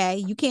 okay?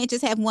 You can't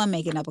just have one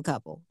making up a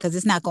couple because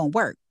it's not going to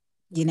work,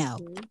 you know.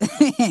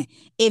 Mhm.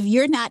 If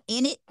you're not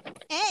in it,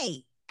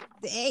 hey,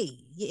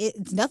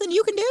 it's nothing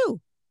you can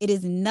do. It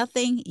is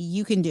nothing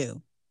you can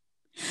do.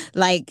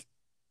 Like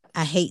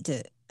I hate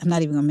to, I'm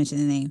not even gonna mention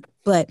the name,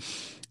 but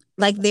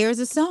like there's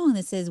a song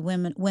that says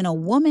when a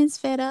woman's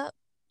fed up,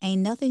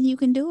 ain't nothing you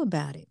can do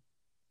about it.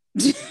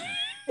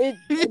 It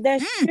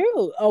that's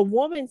true. A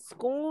woman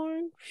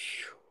scorned.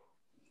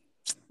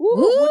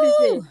 Ooh, what is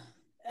Woo! it?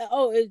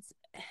 Oh, it's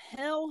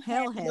hell hath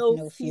Hell hath no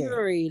no fury.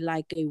 fury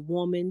like a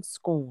woman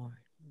scorned.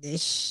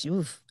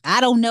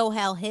 I don't know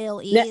how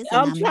hell Now is, and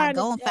I'm I'm not trying to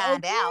gonna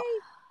find out. okay,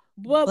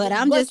 but But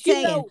I'm but just you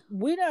saying, know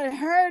we done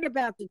heard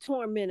about the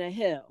torment of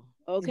hell.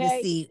 but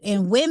Okay, see,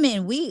 and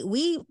women,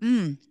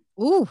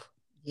 ooh,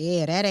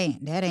 yeah, that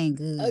ain't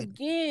good.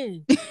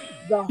 again,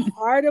 the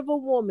heart of a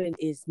woman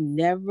is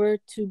never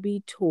to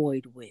be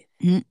toyed with.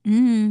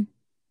 Mm-mm.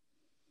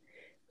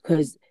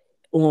 Because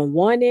on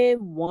one end,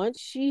 once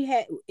she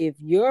had, if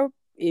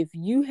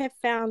you have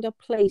found a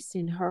place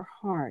in her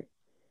heart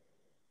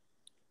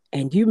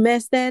and you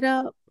mess that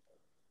up,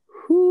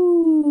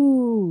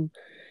 whoo,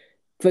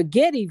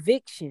 forget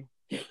eviction.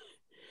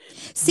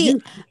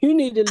 See, You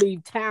need to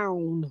leave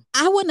town.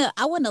 I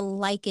wanna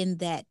liken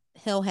that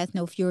hell hath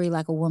no fury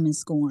like a woman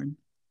scorned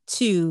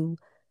to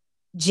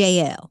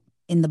JL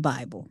in the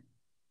Bible.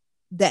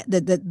 That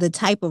the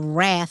type of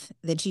wrath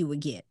that you would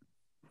get.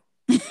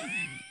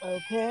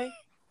 Okay.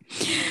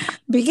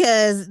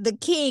 Because the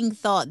king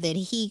thought that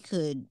he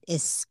could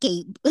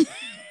escape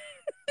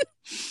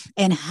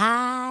and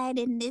hide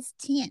in this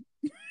tent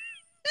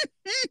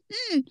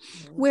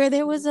where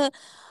there was a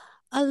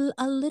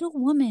little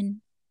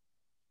woman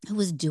who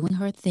was doing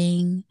her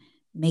thing,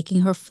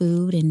 making her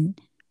food, and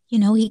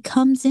he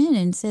comes in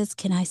and says,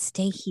 "Can I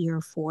stay here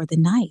for the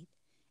night?"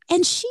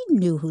 And she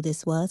knew who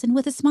this was, and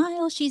with a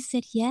smile, she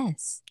said,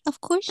 "Yes,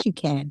 of course you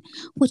can.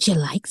 Would you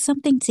like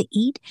something to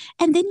eat?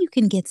 And then you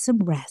can get some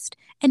rest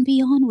and be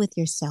on with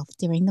yourself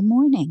during the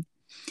morning."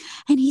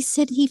 And he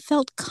said he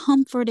felt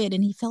comforted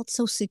and he felt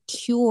so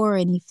secure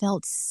and he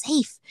felt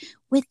safe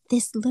with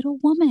this little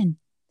woman.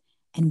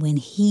 And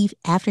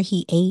after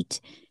he ate,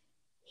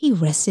 he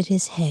rested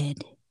his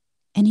head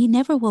and he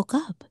never woke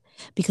up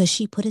because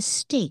she put a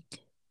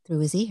stake through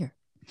his ear.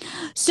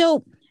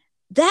 So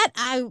that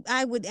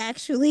I would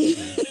actually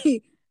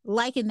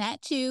liken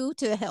that to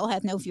hell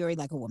hath no fury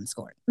like a woman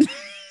scorned.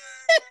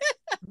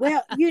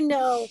 Well,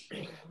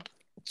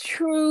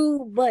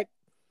 true, but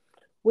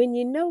when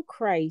you know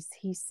Christ,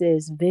 he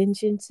says,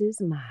 "Vengeance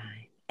is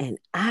mine, and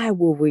I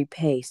will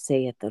repay,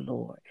 saith the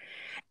Lord."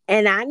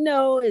 And I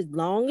know as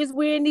long as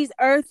we're in these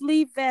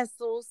earthly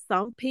vessels,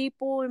 some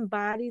people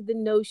embody the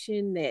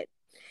notion that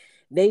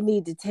they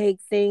need to take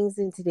things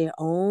into their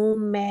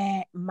own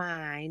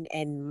mind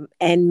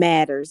and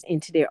matters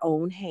into their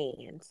own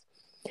hands.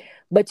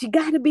 But you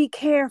got to be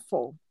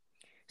careful.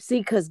 See,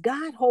 because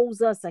God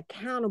holds us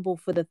accountable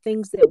for the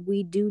things that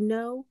we do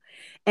know.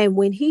 And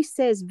when he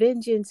says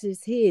vengeance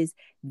is his,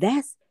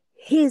 that's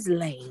his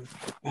lane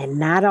and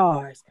not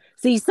ours.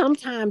 See,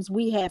 sometimes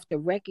we have to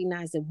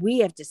recognize that we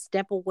have to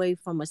step away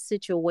from a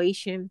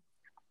situation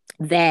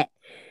that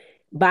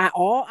by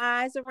all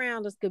eyes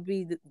around us could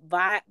be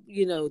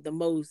the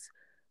most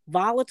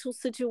volatile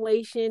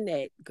situation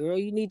that, girl,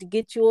 you need to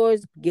get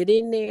yours, get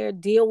in there,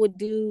 deal with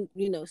dude.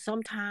 You know,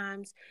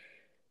 sometimes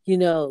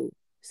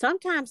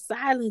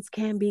silence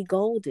can be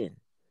golden.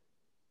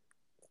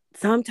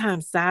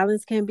 Sometimes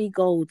silence can be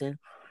golden.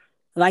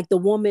 Like the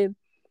woman,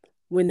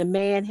 when the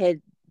man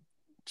had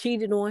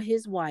cheated on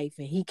his wife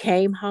and he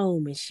came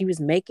home and she was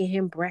making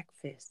him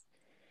breakfast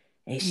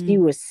and she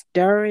Mm, was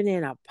stirring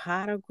in a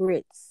pot of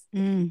grits that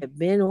mm. had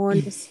been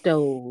on the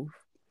stove.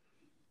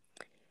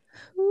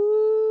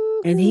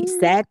 And he Ooh.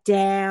 sat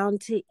down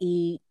to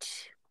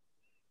eat.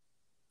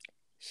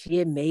 She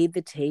had made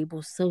the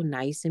table so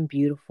nice and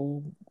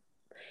beautiful.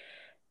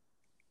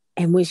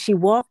 And when she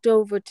walked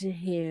over to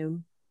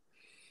him,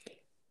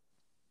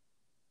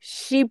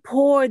 she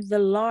poured the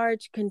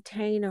large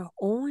container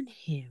on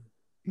him,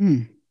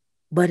 Mm.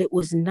 but it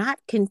was not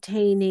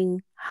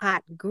containing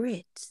hot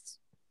grits.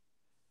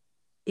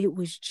 It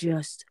was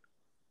just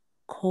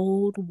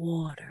cold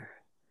water.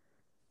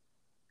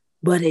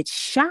 But it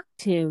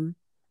shocked him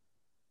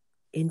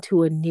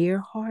into a near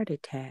heart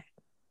attack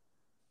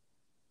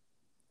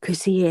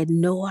because he had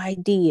no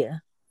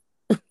idea.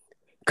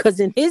 Because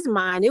in his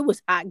mind, it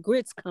was hot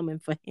grits coming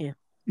for him.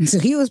 So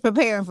he was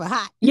preparing for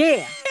hot.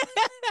 Yeah,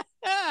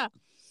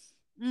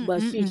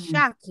 but she Mm-mm-mm.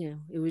 shocked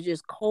him. It was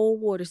just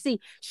cold water. See,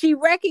 she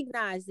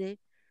recognized it.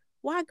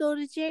 Why go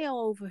to jail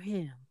over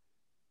him?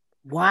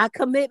 Why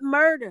commit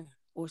murder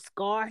or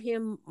scar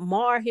him,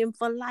 mar him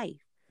for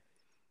life?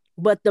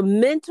 But the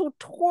mental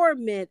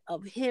torment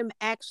of him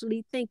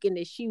actually thinking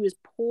that she was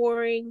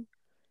pouring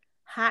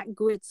hot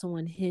grits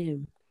on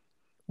him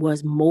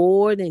was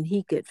more than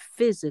he could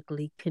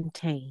physically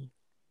contain.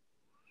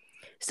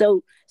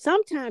 So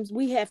sometimes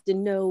we have to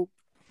know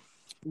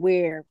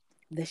where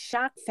the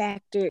shock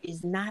factor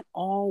is not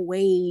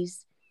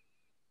always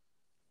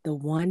the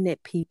one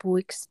that people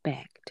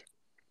expect.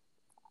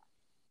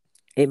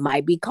 It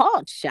might be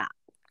called shock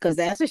because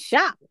that's a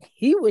shock.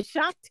 He was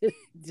shocked to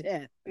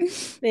death,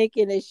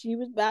 thinking that she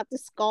was about to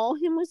scald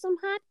him with some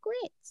hot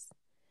grits.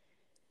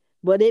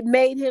 But it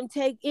made him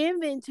take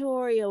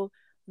inventory of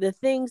the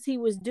things he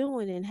was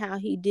doing and how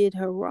he did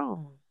her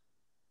wrong.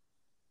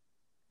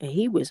 And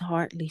he was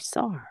hardly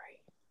sorry.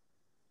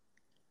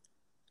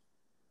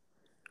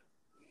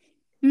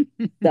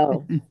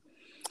 So,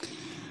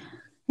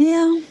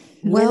 Yeah. you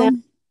know, Well,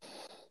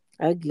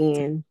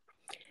 again,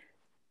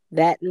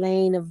 that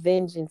lane of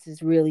vengeance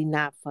is really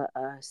not for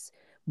us.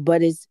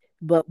 But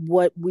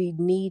what we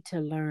need to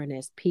learn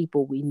as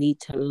people, we need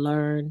to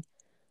learn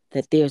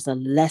that there's a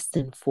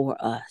lesson for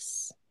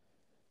us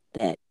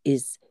that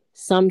is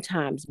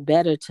sometimes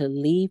better to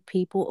leave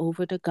people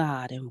over to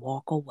God and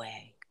walk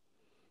away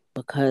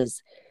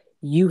because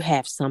you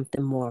have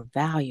something more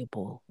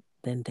valuable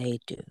than they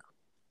do.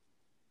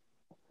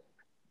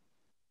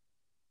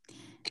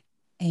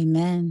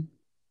 amen.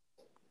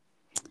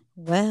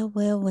 Well,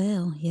 well,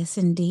 well. Yes,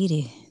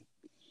 indeedy.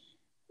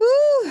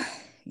 Woo.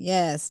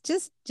 Yes.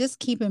 Just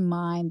keep in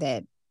mind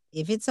that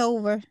if it's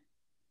over,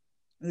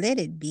 let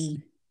it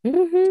be.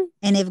 Mm-hmm.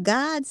 And if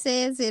God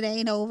says it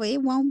ain't over,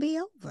 it won't be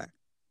over.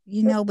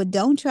 But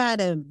don't try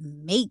to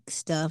make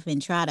stuff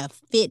and try to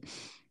fit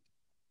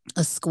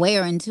a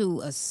square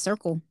into a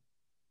circle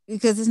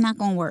because it's not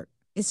going to work.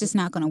 It's just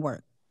not going to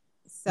work.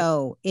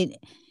 So eh,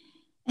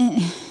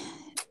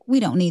 we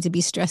don't need to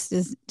be stressed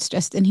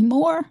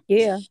anymore.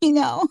 Yeah. You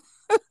know.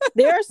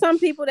 There are some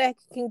people that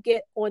can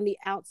get on the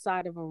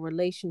outside of a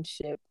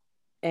relationship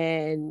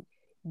and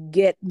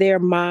get their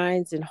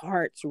minds and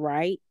hearts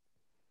right.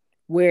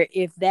 Where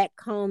if that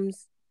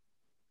comes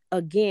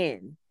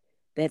again,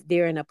 that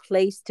they're in a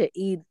place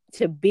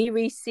to be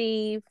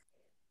received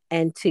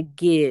and to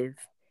give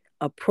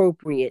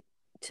appropriate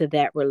to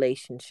that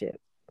relationship.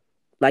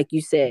 Like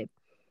you said,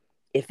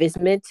 if it's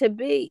meant to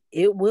be,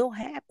 it will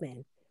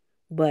happen.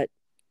 But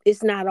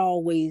it's not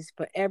always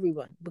for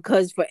everyone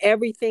because for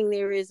everything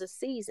there is a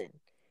season.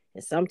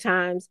 And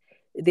sometimes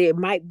there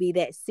might be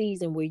that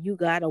season where you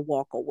got to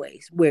walk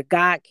away, where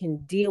God can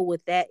deal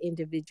with that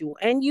individual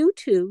and you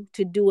too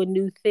to do a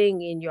new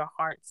thing in your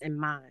hearts and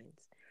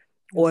minds,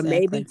 or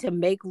maybe Exactly. to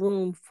make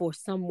room for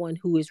someone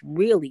who is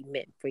really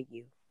meant for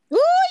you.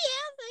 Oh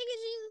yeah, thank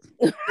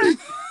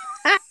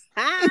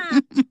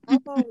Come you.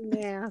 on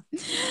now.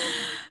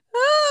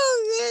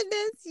 Oh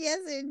goodness, yes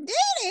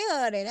indeed,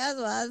 honey. That's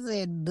why I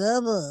said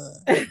bubble.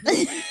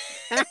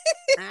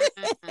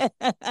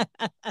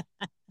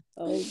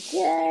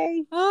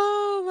 Okay.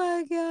 Oh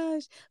my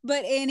gosh.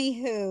 But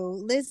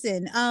anywho,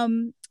 listen,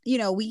 we're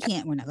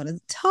not gonna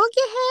talk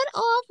your head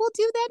off. We'll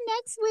do that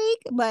next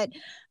week. But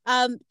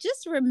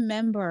just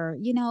remember,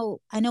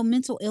 I know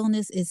mental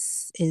illness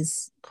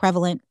is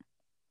prevalent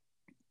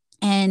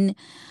and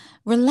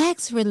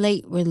relax,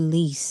 relate,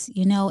 release,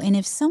 and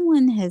if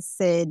someone has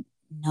said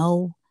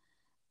no,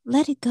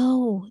 let it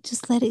go.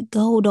 Just let it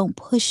go. Don't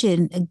push it.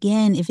 And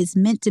again, if it's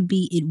meant to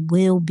be, it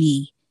will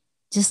be.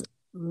 Just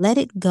let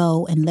it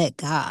go and let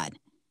God,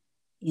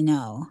 you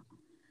know.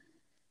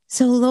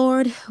 So,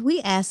 Lord, we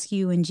ask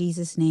you in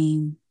Jesus'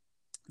 name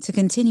to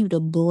continue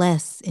to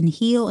bless and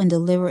heal and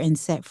deliver and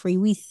set free.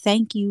 We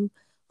thank you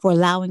for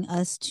allowing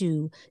us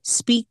to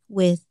speak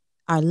with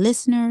our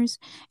listeners.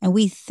 And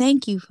we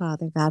thank you,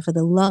 Father God, for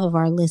the love of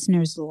our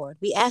listeners, Lord.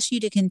 We ask you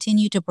to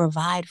continue to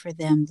provide for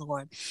them,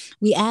 Lord.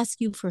 We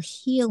ask you for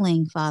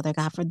healing, Father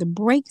God, for the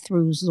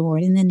breakthroughs,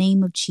 Lord, in the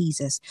name of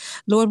Jesus.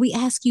 Lord, we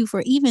ask you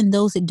for even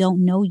those that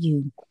don't know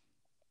you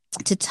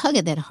to tug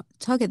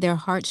at their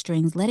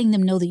heartstrings, letting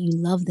them know that you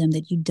love them,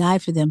 that you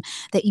died for them,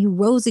 that you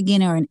rose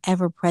again, are an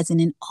ever present,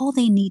 and all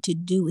they need to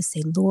do is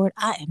say, Lord,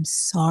 I am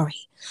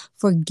sorry.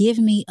 Forgive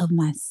me of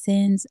my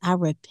sins. I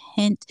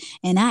repent,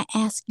 and I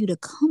ask you to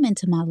come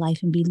into my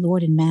life and be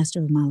Lord and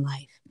Master of my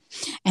life.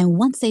 And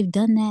once they've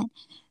done that,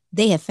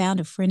 they have found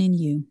a friend in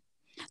you.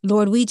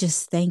 Lord, we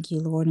just thank you,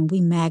 Lord, and we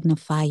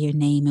magnify your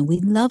name, and we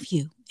love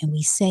you, and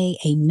we say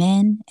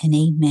amen and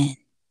amen.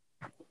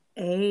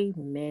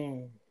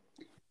 Amen.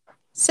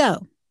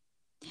 So,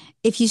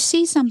 if you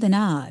see something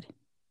odd,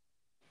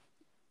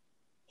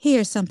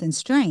 hear something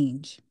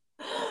strange,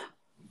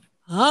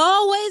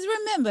 always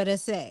remember to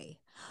say,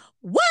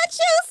 what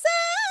you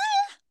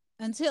say?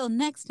 Until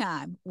next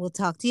time, we'll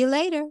talk to you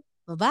later.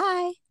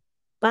 Bye-bye.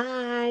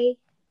 Bye.